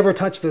 I never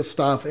touch this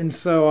stuff, and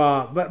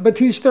so but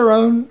to each their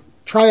own.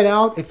 Try it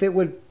out if it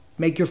would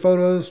make your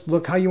photos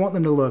look how you want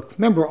them to look.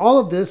 Remember, all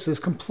of this is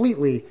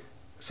completely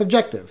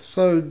subjective,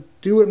 so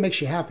do what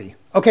makes you happy.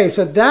 Okay,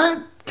 so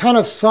that kind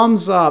of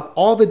sums up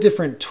all the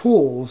different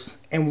tools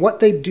and what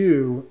they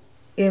do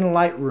in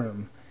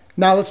Lightroom.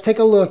 Now let's take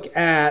a look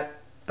at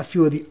a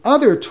few of the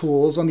other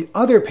tools on the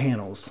other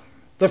panels.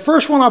 The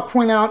first one I'll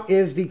point out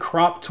is the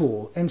crop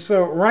tool. And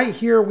so right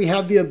here we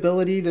have the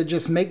ability to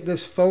just make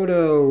this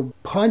photo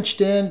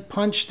punched in,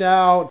 punched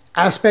out,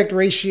 aspect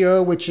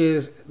ratio, which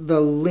is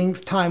the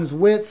length times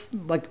width.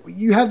 Like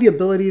you have the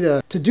ability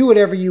to do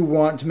whatever you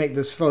want to make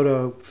this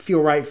photo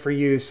feel right for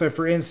you. So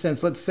for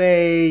instance, let's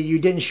say you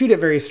didn't shoot it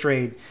very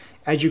straight.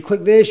 As you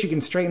click this, you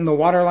can straighten the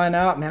waterline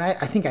out. Man,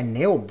 I think I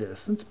nailed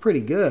this. It's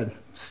pretty good.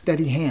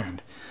 Steady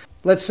hand.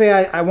 Let's say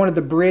I wanted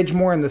the bridge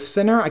more in the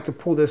center. I could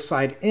pull this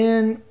side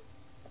in.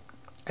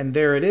 And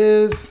there it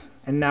is.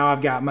 And now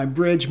I've got my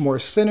bridge more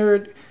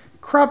centered.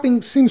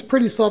 Cropping seems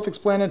pretty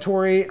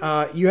self-explanatory.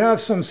 You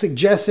have some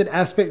suggested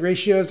aspect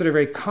ratios that are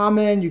very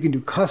common. You can do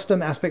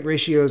custom aspect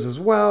ratios as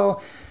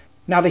well.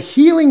 Now the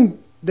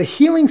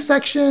healing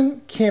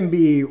section can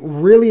be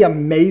really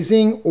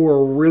amazing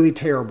or really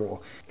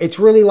terrible. It's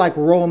really like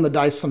rolling the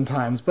dice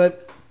sometimes,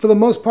 but for the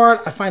most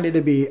part, I find it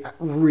to be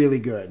really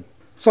good.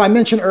 So I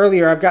mentioned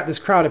earlier, I've got this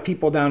crowd of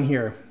people down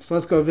here. So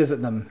let's go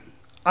visit them.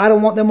 I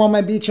don't want them on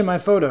my beach in my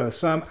photo,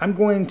 so I'm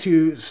going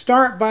to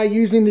start by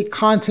using the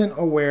content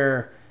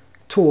aware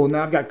tool.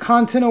 Now I've got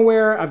content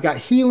aware, I've got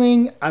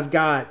healing, I've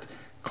got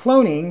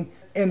cloning,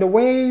 and the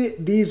way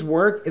these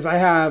work is I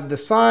have the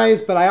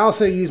size, but I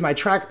also use my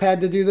trackpad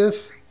to do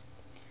this.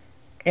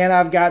 And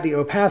I've got the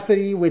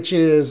opacity, which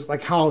is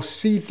like how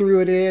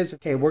see-through it is.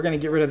 Okay, we're gonna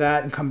get rid of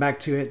that and come back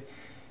to it.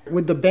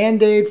 With the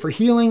Band-Aid for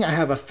healing, I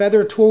have a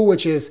feather tool,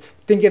 which is,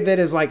 think of it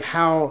as like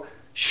how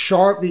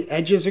sharp the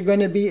edges are going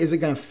to be. Is it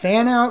going to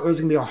fan out, or is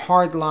it going to be a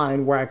hard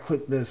line where I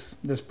click this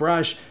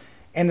brush?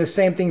 And the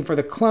same thing for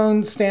the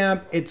clone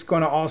stamp. It's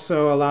going to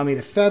also allow me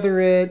to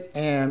feather it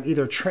and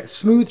either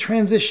smooth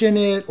transition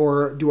it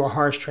or do a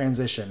harsh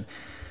transition.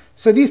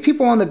 So these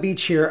people on the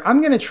beach here, I'm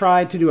going to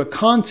try to do a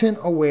content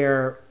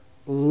aware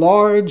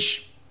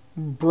large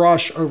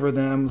brush over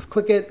them. Let's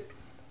click it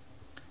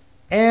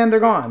and they're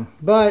gone,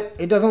 but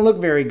it doesn't look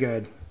very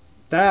good.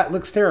 That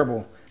looks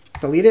terrible.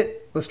 Delete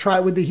it. Let's try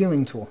it with the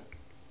healing tool.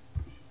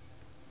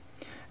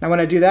 Now when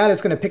I do that,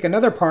 it's going to pick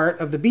another part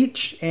of the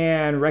beach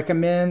and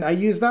recommend I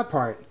use that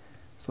part.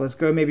 So let's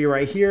go maybe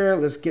right here.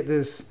 Let's get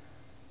this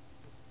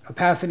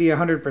opacity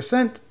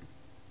 100%.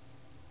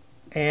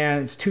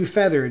 And it's too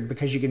feathered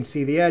because you can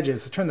see the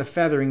edges. So turn the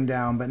feathering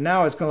down, but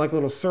now it's going to like a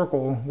little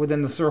circle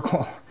within the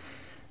circle.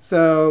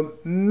 So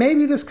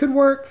maybe this could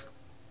work.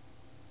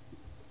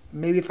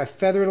 Maybe if I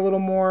feather it a little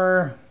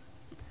more.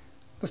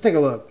 Let's take a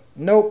look.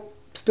 Nope,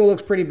 still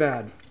looks pretty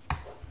bad.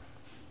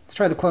 Let's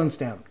try the clone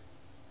stamp.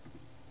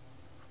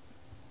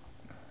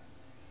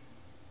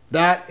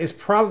 That is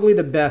probably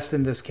the best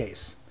in this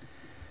case.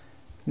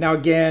 Now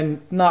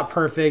again, not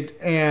perfect,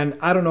 and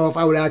I don't know if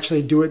I would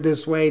actually do it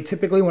this way.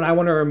 Typically when I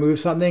want to remove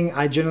something,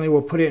 I generally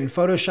will put it in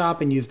Photoshop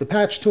and use the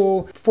patch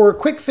tool. For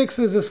quick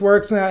fixes, this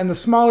works. Now, and the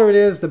smaller it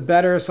is, the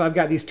better. So I've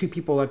got these two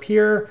people up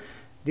here.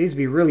 These would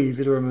be really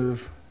easy to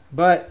remove,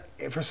 but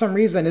for some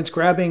reason it's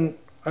grabbing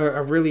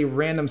a really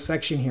random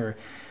section here.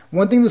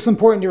 One thing that's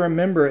important to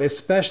remember,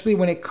 especially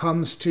when it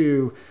comes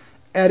to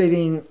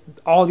editing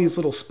all these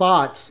little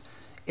spots,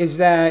 is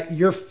that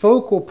your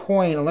focal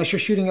point, unless you're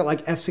shooting it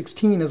like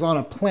f/16, is on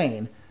a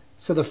plane.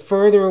 So the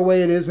further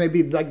away it is,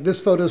 maybe like this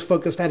photo is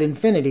focused at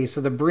infinity.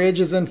 So the bridge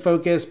is in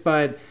focus,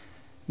 but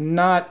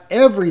not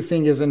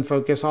everything is in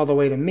focus all the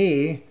way to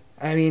me.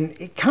 I mean,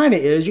 it kind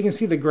of is. You can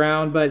see the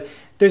ground, but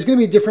there's going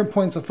to be different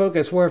points of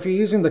focus where if you're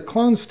using the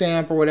clone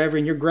stamp or whatever,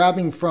 and you're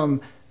grabbing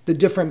from the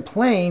different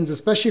planes,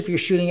 especially if you're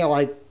shooting at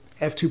like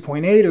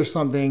f2.8 or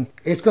something,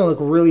 it's going to look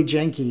really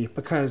janky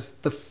because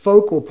the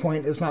focal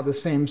point is not the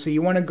same. So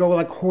you want to go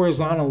like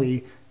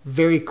horizontally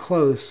very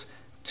close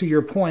to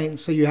your point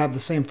so you have the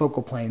same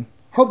focal plane.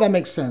 Hope that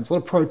makes sense. A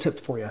little pro tip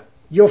for you.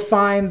 You'll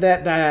find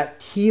that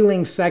that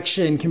healing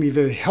section can be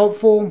very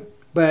helpful,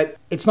 but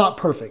it's not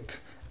perfect.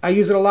 I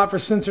use it a lot for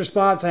sensor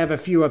spots. I have a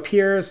few up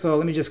here, so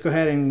let me just go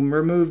ahead and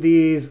remove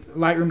these.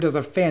 Lightroom does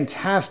a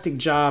fantastic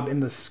job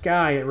in the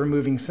sky at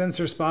removing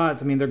sensor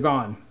spots. I mean, they're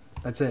gone.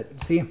 That's it.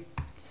 See?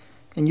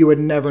 And you would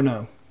never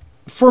know.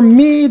 For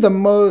me, the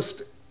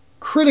most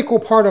critical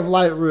part of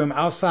Lightroom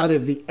outside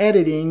of the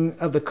editing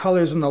of the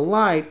colors and the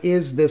light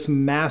is this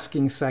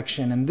masking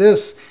section. And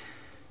this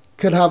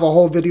could have a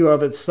whole video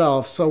of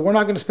itself. So we're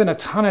not going to spend a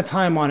ton of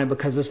time on it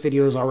because this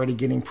video is already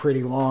getting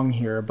pretty long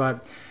here.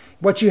 But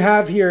what you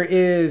have here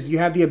is you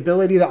have the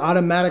ability to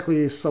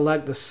automatically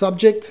select the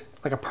subject,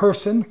 like a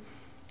person,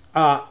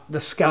 the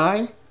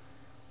sky,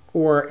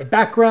 or a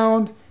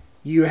background.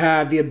 You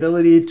have the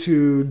ability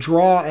to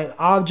draw an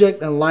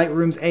object, and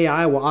Lightroom's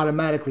AI will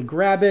automatically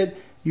grab it.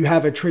 You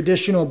have a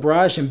traditional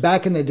brush, and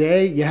back in the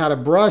day, you had a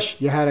brush,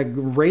 you had a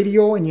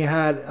radial, and you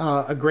had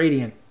a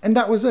gradient, and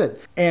that was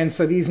it. And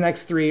so these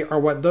next three are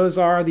what those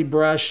are: the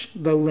brush,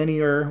 the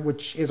linear,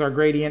 which is our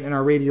gradient, and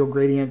our radial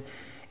gradient.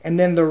 And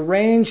then the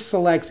range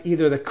selects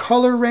either the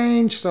color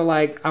range, so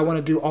like I want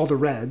to do all the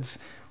reds,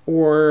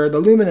 or the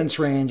luminance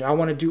range. I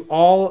want to do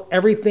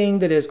everything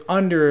that is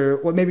under,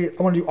 well, maybe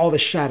I want to do all the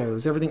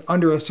shadows, everything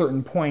under a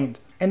certain point.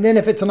 And then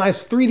if it's a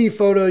nice 3D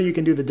photo, you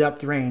can do the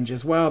depth range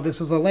as well. This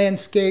is a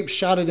landscape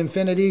shot at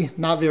infinity,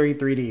 not very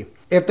 3D.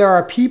 If there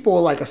are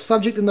people like a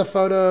subject in the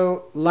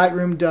photo,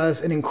 Lightroom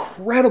does an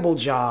incredible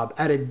job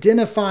at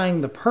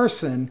identifying the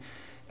person,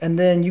 and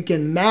then you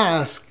can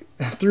mask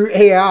through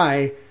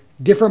AI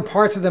different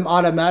parts of them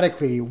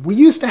automatically. We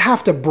used to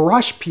have to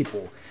brush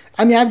people.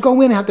 I mean, I'd go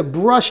in and have to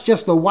brush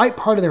just the white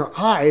part of their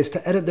eyes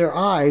to edit their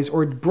eyes,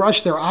 or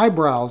brush their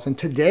eyebrows. And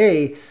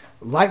today,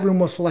 Lightroom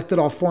will select it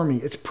all for me.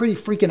 It's pretty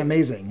freaking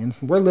amazing. And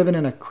we're living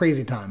in a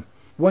crazy time.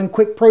 One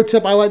quick pro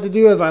tip I like to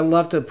do is I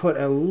love to put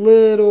a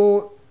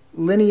little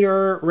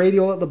linear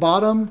radial at the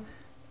bottom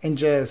and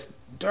just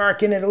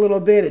darken it a little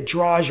bit. It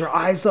draws your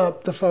eyes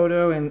up the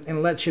photo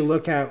and lets you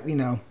look at, you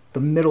know, the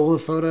middle of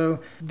the photo.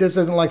 This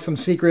isn't like some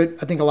secret.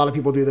 I think a lot of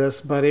people do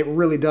this, but it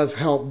really does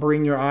help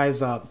bring your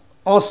eyes up.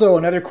 Also,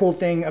 another cool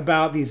thing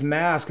about these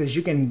masks is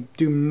you can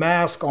do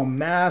mask on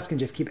mask and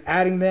just keep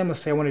adding them.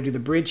 Let's say I want to do the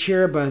bridge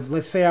here, but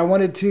let's say I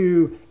wanted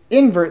to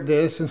invert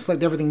this and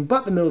select everything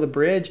but the middle of the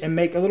bridge and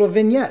make a little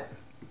vignette.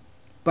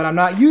 But I'm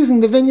not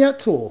using the vignette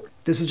tool.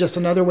 This is just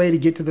another way to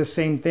get to the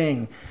same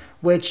thing,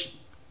 which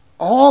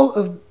all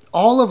of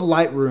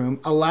Lightroom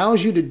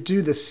allows you to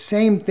do the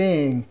same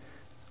thing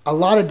a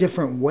lot of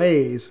different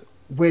ways,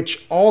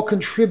 which all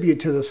contribute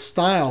to the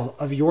style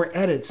of your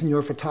edits and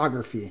your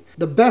photography.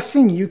 The best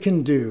thing you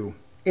can do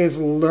is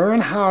learn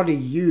how to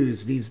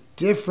use these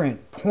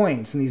different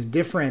points and these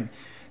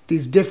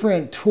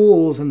different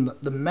tools and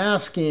the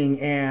masking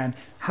and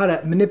how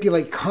to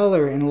manipulate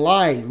color and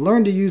light.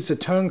 Learn to use the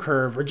tone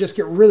curve, or just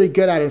get really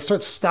good at it and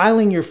start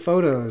styling your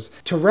photos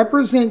to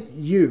represent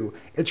you.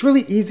 It's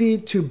really easy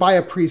to buy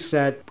a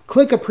preset,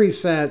 click a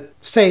preset,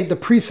 say the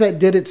preset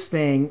did its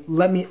thing,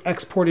 let me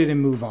export it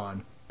and move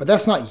on. But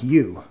that's not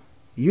you.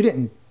 You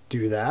didn't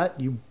do that.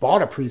 You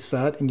bought a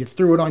preset and you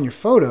threw it on your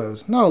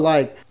photos. No,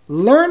 like,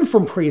 learn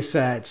from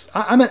presets.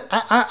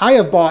 I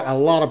have bought a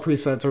lot of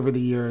presets over the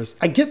years.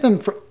 I get them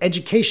for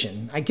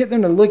education. I get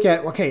them to look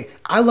at, okay,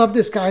 I love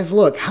this guy's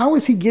look. How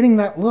is he getting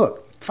that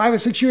look? 5 or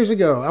 6 years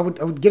ago, I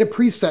would get a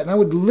preset and I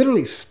would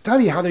literally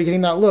study how they're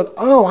getting that look.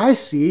 Oh, I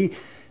see.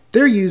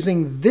 They're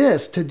using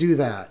this to do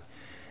that.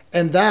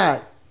 And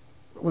that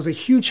was a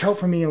huge help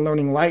for me in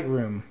learning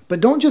Lightroom.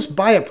 But don't just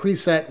buy a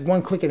preset,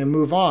 one click it and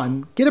move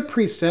on. Get a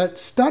preset,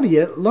 study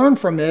it, learn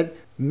from it,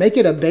 make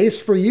it a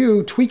base for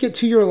you, tweak it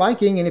to your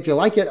liking, and if you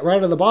like it right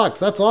out of the box,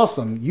 that's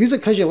awesome. Use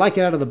it because you like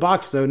it out of the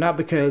box though, not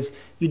because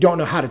you don't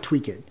know how to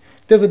tweak it.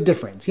 There's a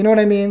difference, you know what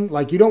I mean?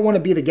 Like, you don't want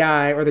to be the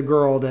guy or the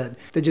girl that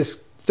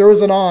just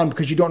throws it on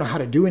because you don't know how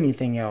to do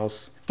anything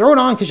else. Throw it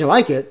on because you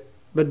like it,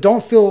 but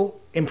don't feel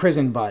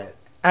imprisoned by it.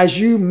 As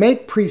you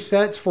make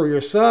presets for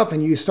yourself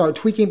and you start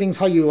tweaking things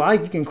how you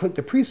like, you can click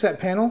the preset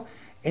panel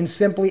and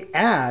simply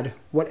add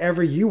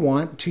whatever you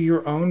want to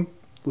your own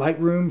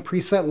Lightroom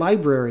preset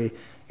library.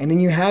 And then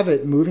you have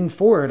it moving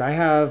forward. I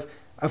have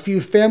a few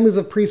families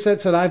of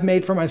presets that I've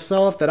made for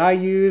myself that I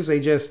use. They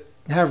just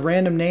have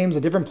random names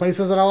of different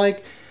places that I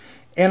like,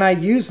 and I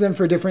use them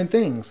for different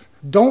things.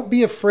 Don't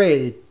be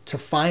afraid to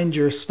find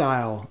your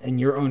style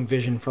and your own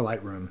vision for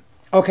Lightroom.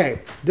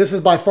 Okay, this is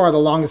by far the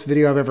longest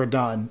video I've ever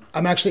done.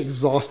 I'm actually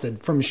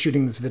exhausted from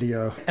shooting this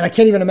video, and I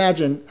can't even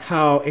imagine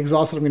how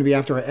exhausted I'm gonna be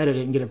after I edit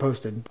it and get it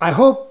posted. I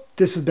hope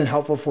this has been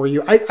helpful for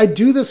you. I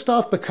do this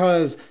stuff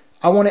because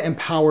I wanna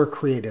empower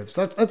creatives.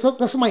 That's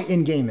what my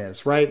end game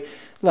is, right?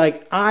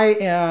 Like, I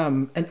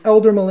am an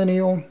elder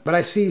millennial, but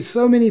I see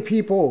so many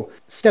people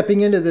stepping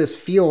into this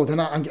field,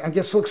 and I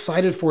get so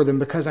excited for them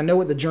because I know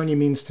what the journey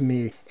means to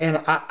me.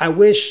 And I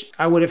wish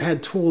I would have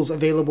had tools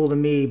available to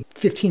me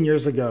 15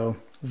 years ago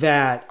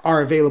that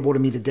are available to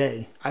me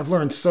today. I've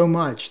learned so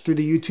much through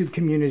the YouTube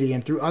community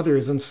and through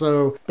others, and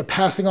so the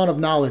passing on of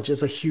knowledge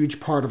is a huge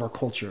part of our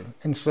culture.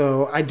 And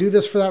so I do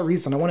this for that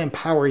reason. I want to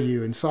empower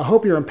you, and so I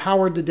hope you're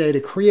empowered today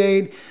to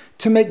create,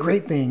 to make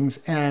great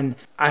things, and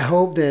I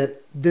hope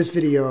that this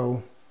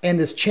video and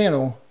this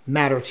channel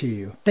matter to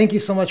you. Thank you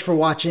so much for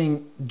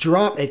watching.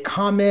 Drop a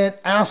comment,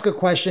 ask a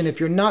question. If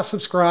you're not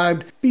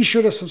subscribed, be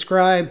sure to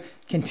subscribe.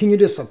 Continue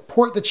to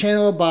support the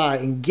channel by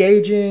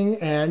engaging,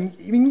 and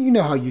you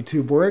know how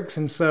YouTube works.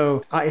 And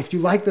so if you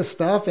like this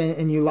stuff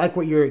and you like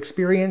what you're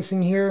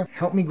experiencing here,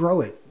 help me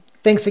grow it.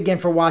 Thanks again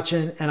for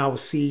watching, and I will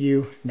see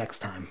you next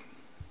time.